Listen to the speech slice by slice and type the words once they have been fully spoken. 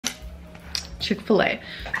Chick-fil-A.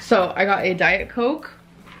 So I got a Diet Coke,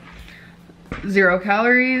 0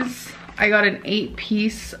 calories. I got an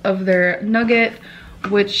 8-piece of their nugget,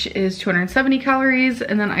 which is 270 calories.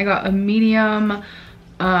 And then I got a medium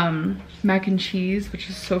mac and cheese, which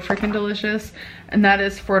is so freaking delicious. And that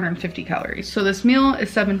is 450 calories. So this meal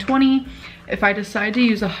is 720. If I decide to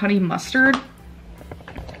use a honey mustard,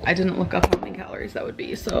 I didn't look up how many calories that would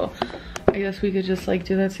be. So I guess we could just like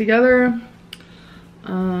do that together.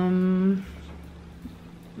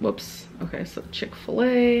 Whoops. Okay, so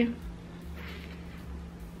Chick-fil-A.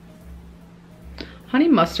 Honey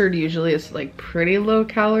mustard usually is like pretty low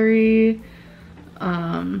calorie.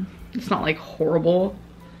 It's not like horrible.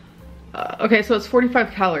 Okay, so it's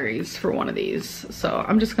 45 calories for one of these. So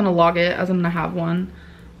I'm just gonna log it as I'm gonna have one.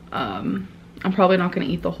 I'm probably not gonna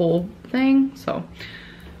eat the whole thing. So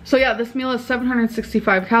yeah, this meal is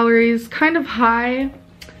 765 calories, kind of high,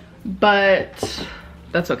 but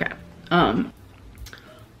that's okay.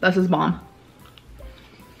 That's his bomb.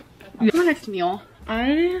 For my next meal,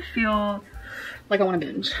 I feel like I want to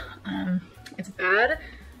binge. It's bad.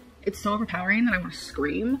 It's so overpowering that I want to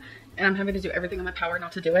scream, and I'm having to do everything in my power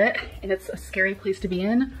not to do it, and it's a scary place to be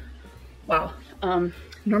in. Wow.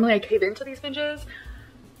 Normally I cave into these binges,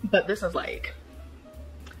 but this is like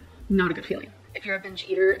not a good feeling. If you're a binge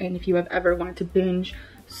eater and if you have ever wanted to binge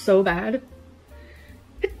so bad,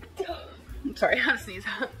 sorry, I had to sneeze.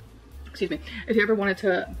 Excuse me. If you ever wanted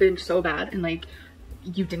to binge so bad and like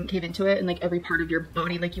you didn't cave into it and like every part of your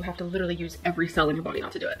body, like you have to literally use every cell in your body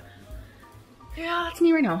not to do it. Yeah, that's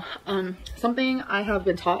me right now. Something I have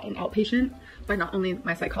been taught in outpatient by not only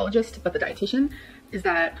my psychologist, but the dietitian, is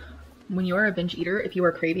that when you are a binge eater, if you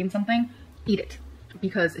are craving something, eat it.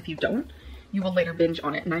 Because if you don't, you will later binge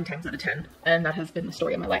on it 9 times out of 10. And that has been the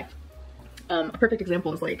story of my life. A perfect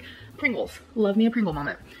example is like Pringles. Love me a Pringle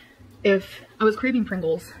moment. If I was craving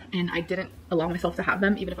Pringles and I didn't allow myself to have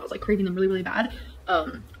them, even if I was like craving them really, really bad,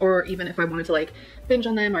 or even if I wanted to like binge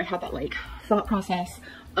on them, or I had that like thought process,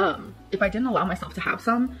 if I didn't allow myself to have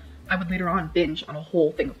some, I would later on binge on a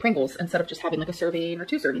whole thing of Pringles instead of just having like a serving or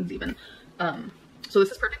 2 servings even. So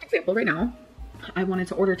this is a perfect example right now. I wanted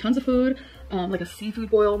to order tons of food, like a seafood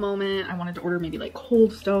boil moment. I wanted to order maybe like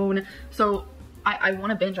Cold Stone. So I want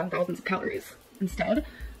to binge on thousands of calories. Instead,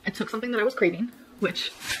 I took something that I was craving,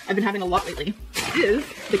 which I've been having a lot lately, is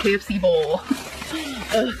the KFC bowl.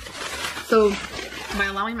 So by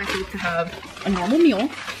allowing myself to have a normal meal,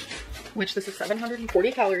 which this is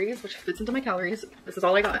 740 calories, which fits into my calories. This is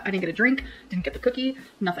all I got. I didn't get a drink, didn't get the cookie,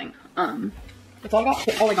 nothing. That's all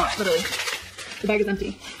I got, literally. The bag is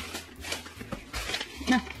empty.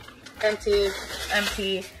 Yeah.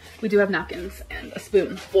 Empty. We do have napkins and a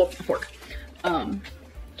spoon, well, a fork.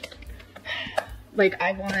 Like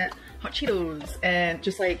I want hot Cheetos and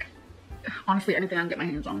just like, honestly, anything I can get my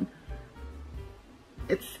hands on.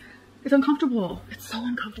 It's uncomfortable. It's so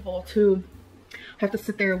uncomfortable to have to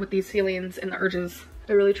sit there with these feelings and the urges.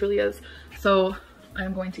 It really truly is. So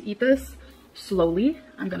I'm going to eat this slowly.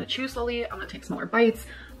 I'm going to chew slowly. I'm going to take smaller bites.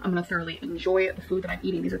 I'm going to thoroughly enjoy the food that I'm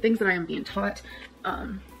eating. These are things that I am being taught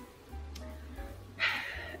in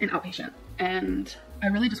outpatient. And I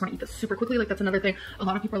really just want to eat this super quickly. Like that's another thing. A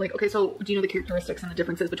lot of people are like, okay, so do you know the characteristics and the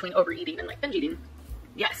differences between overeating and like binge eating?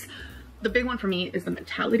 Yes. The big one for me is the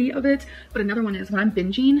mentality of it. But another one is when I'm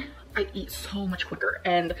binging, I eat so much quicker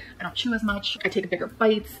and I don't chew as much. I take bigger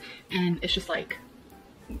bites and it's just like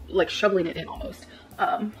shoveling it in almost.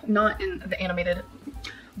 Not in the animated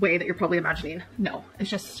way that you're probably imagining. No, it's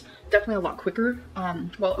just definitely a lot quicker.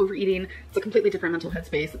 While overeating, it's a completely different mental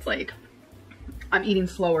headspace. It's like, I'm eating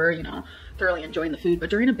slower, you know, thoroughly enjoying the food, but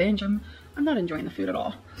during a binge, I'm not enjoying the food at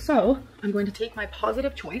all. So I'm going to take my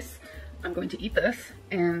positive choice. I'm going to eat this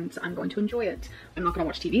and I'm going to enjoy it. I'm not going to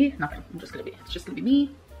watch TV, nothing. It's just going to be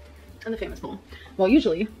me and the famous bowl. Well,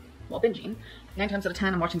 usually while binging, 9 times out of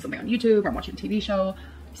 10, I'm watching something on YouTube or I'm watching a TV show.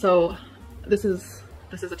 So this is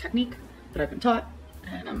a technique that I've been taught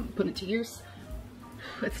and I'm putting it to use.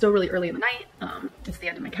 It's still really early in the night. It's the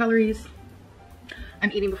end of my calories.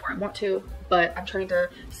 I'm eating before I want to, but I'm trying to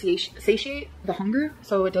satiate the hunger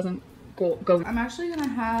so it doesn't go. I'm actually gonna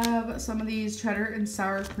have some of these cheddar and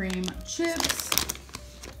sour cream chips.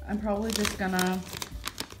 I'm probably just gonna,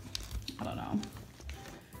 I don't know,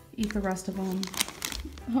 eat the rest of them.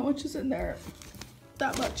 How much is in there?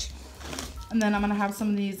 That much. And then I'm gonna have some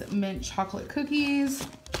of these mint chocolate cookies.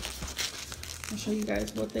 I'll show you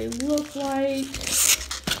guys what they look like.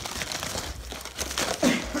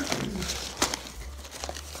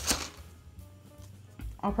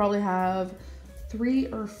 I'll probably have 3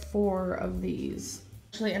 or 4 of these.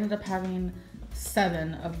 Actually ended up having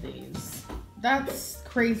 7 of these. That's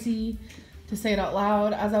crazy to say it out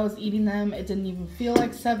loud. As I was eating them, it didn't even feel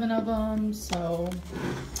like 7 of them. So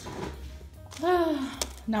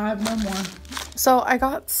now I have no more. So I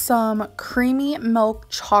got some creamy milk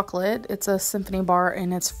chocolate. It's a symphony bar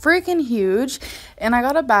and it's freaking huge. And I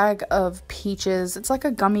got a bag of peaches. It's like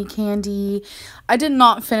a gummy candy. I did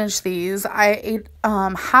not finish these. I ate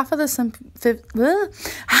half of the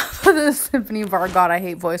symphony bar. God, I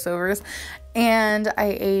hate voiceovers. And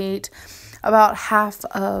I ate about half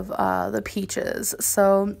of the peaches.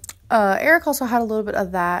 So Eric also had a little bit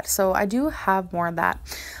of that, so I do have more of that.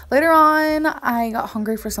 Later on, I got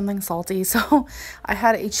hungry for something salty, so I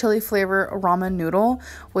had a chili flavor ramen noodle,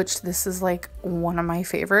 which this is like one of my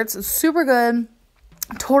favorites. It's super good,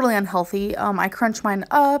 totally unhealthy. I crunch mine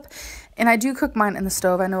up, and I do cook mine in the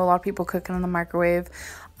stove. I know a lot of people cook it in the microwave.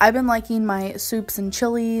 I've been liking my soups and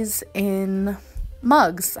chilies in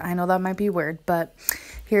mugs. I know that might be weird, but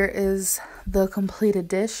here is the completed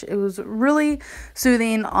dish. It was really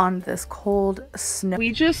soothing on this cold snow.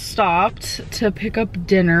 We just stopped to pick up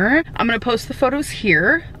dinner. I'm gonna post the photos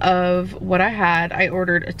here of what I had. I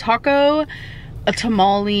ordered a taco, a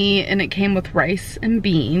tamale, and it came with rice and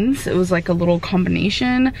beans. It was like a little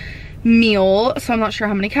combination meal, so I'm not sure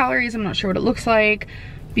how many calories. I'm not sure what it looks like,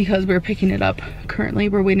 because we're picking it up currently.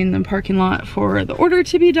 We're waiting in the parking lot for the order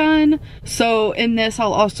to be done. So in this,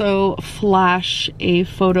 I'll also flash a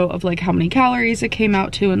photo of like how many calories it came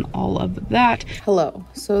out to and all of that. Hello,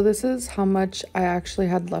 so this is how much I actually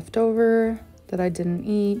had left over that I didn't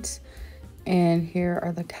eat. And here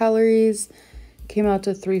are the calories. Came out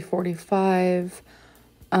to 345.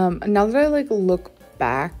 Now that I like look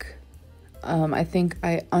back, I think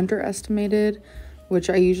I underestimated, which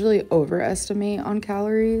I usually overestimate on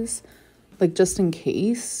calories, like just in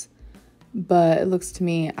case. But it looks to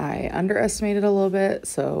me I underestimated a little bit,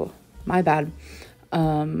 so my bad.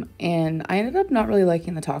 And I ended up not really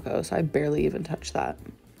liking the taco, so I barely even touched that.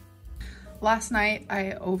 Last night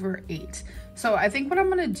I overate. So I think what I'm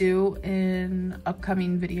gonna do in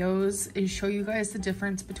upcoming videos is show you guys the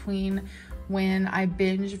difference between when I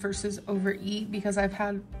binge versus overeat, because I've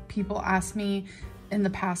had people ask me in the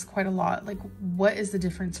past quite a lot, like, what is the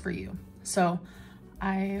difference for you? So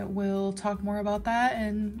I will talk more about that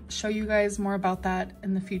and show you guys more about that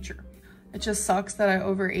in the future. It just sucks that I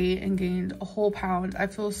overate and gained a whole pound. I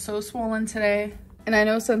feel so swollen today. And I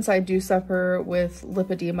know since I do suffer with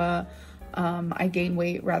lipedema, I gain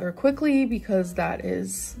weight rather quickly, because that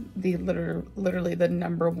is the literally the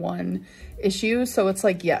 #1 issue. So it's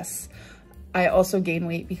like, yes, I also gain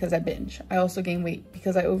weight because I binge. I also gain weight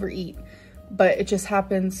because I overeat. But it just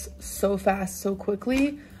happens so fast, so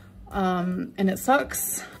quickly, and it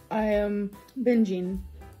sucks. I am binging,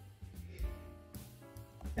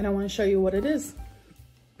 and I want to show you what it is,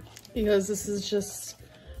 because this is just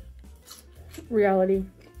reality.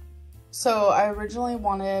 So I originally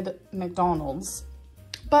wanted McDonald's,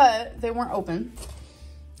 but they weren't open.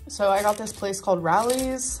 So I got this place called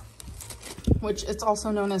Rally's, which it's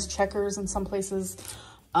also known as Checkers in some places.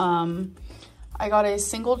 I got a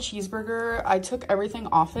single cheeseburger. I took everything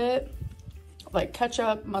off it, like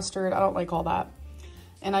ketchup, mustard. I don't like all that.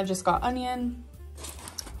 And I just got onion.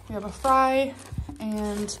 We have a fry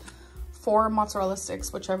and 4 mozzarella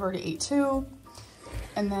sticks, which I've already ate 2.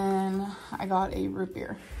 And then I got a root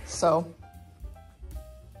beer. So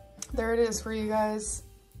there it is for you guys.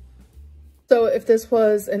 So if this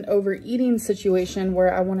was an overeating situation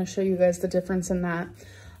where I want to show you guys the difference in that,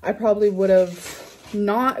 I probably would have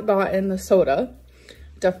not gotten the soda,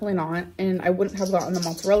 definitely not, and I wouldn't have gotten the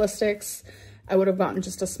mozzarella sticks. I would have gotten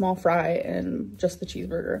just a small fry and just the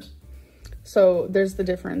cheeseburger. So there's the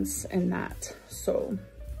difference in that. So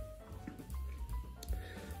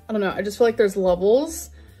I don't know, I just feel like there's levels.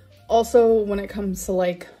 Also, when it comes to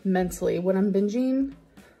like mentally, when I'm binging,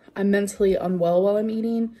 I'm mentally unwell while I'm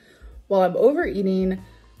eating. While I'm overeating,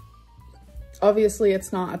 obviously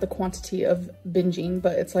it's not at the quantity of binging,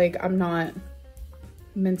 but it's like I'm not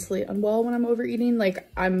mentally unwell when I'm overeating. Like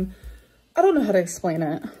I don't know how to explain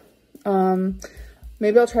it.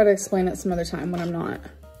 Maybe I'll try to explain it some other time when I'm not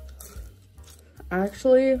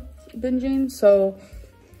actually binging. So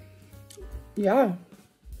yeah,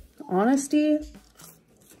 honesty,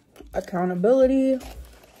 accountability,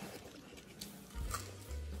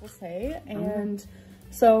 we'll say. And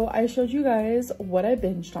so I showed you guys what I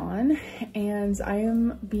binged on, and I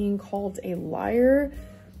am being called a liar,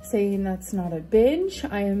 saying that's not a binge.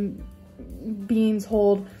 I am being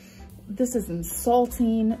told this is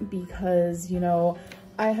insulting because, you know,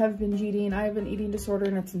 I have binge eating. I have an eating disorder,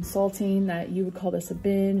 and it's insulting that you would call this a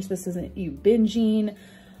binge. This isn't you binging.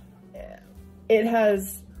 It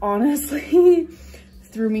has honestly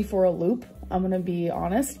threw me for a loop I'm gonna be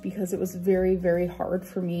honest, because it was very, very hard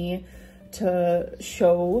for me to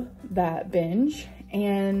show that binge.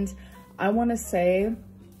 And I wanna say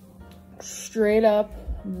straight up,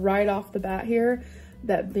 right off the bat here,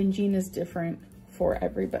 that binging is different for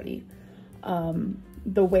everybody.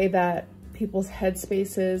 The way that people's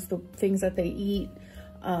headspace is, the things that they eat,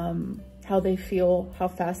 how they feel, how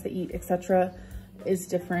fast they eat, etc., is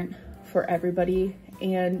different for everybody.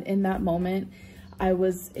 And in that moment, I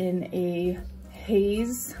was in a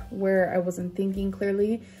haze where I wasn't thinking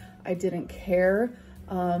clearly. I didn't care.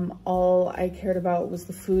 All I cared about was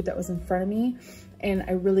the food that was in front of me. And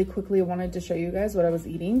I really quickly wanted to show you guys what I was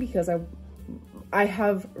eating, because I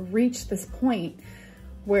have reached this point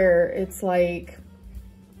where it's like,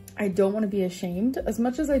 I don't want to be ashamed as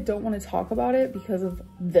much as I don't want to talk about it because of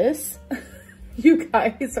this. You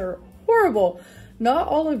guys are horrible. Not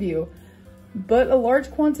all of you, but a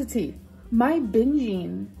large quantity. My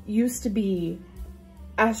binging used to be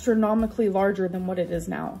astronomically larger than what it is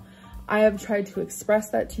now. I have tried to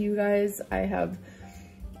express that to you guys. I have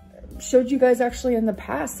showed you guys actually in the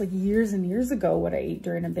past, like years and years ago, what I ate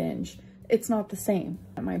during a binge. It's not the same.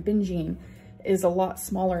 My binging is a lot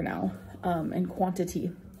smaller now in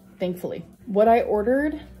quantity, thankfully. What I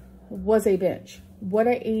ordered was a binge. What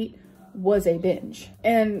I ate was a binge.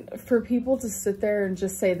 And for people to sit there and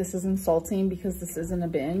just say this is insulting because this isn't a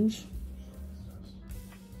binge,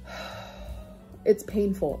 it's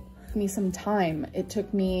painful. It took me some time. It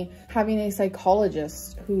took me having a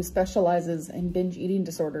psychologist who specializes in binge eating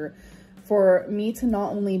disorder for me to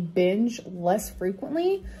not only binge less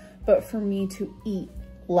frequently, but for me to eat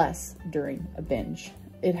less during a binge.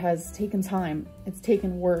 It has taken time. It's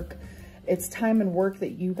taken work. It's time and work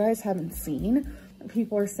that you guys haven't seen.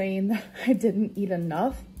 People are saying that I didn't eat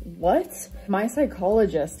enough. What? My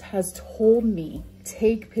psychologist has told me,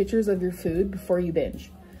 take pictures of your food before you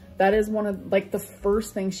binge. That is one of like the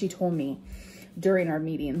first things she told me during our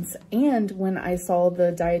meetings. And when I saw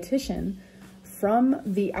the dietitian from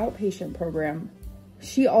the outpatient program,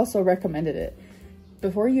 she also recommended it.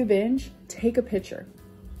 Before you binge, take a picture.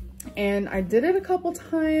 And I did it a couple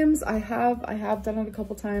times. I have done it a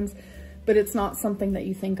couple times, but it's not something that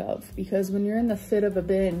you think of, because when you're in the fit of a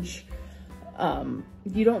binge,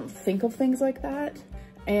 you don't think of things like that.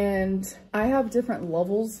 And I have different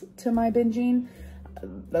levels to my binging.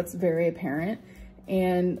 That's very apparent.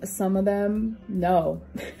 And some of them, no,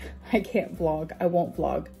 I can't vlog. I won't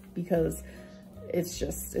vlog because it's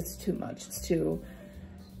too much.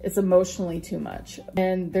 It's emotionally too much.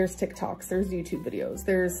 And there's TikToks, there's YouTube videos,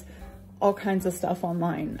 there's all kinds of stuff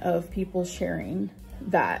online of people sharing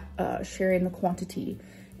that, sharing the quantity.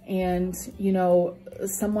 And, you know,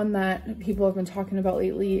 someone that people have been talking about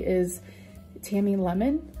lately is Tammy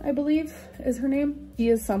Lemon, I believe is her name. She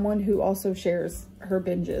is someone who also shares her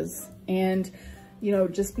binges. And, you know,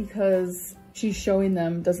 just because she's showing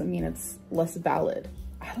them doesn't mean it's less valid.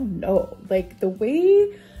 I don't know, like the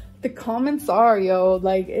way the comments are, yo,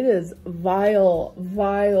 like it is vile,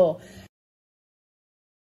 vile.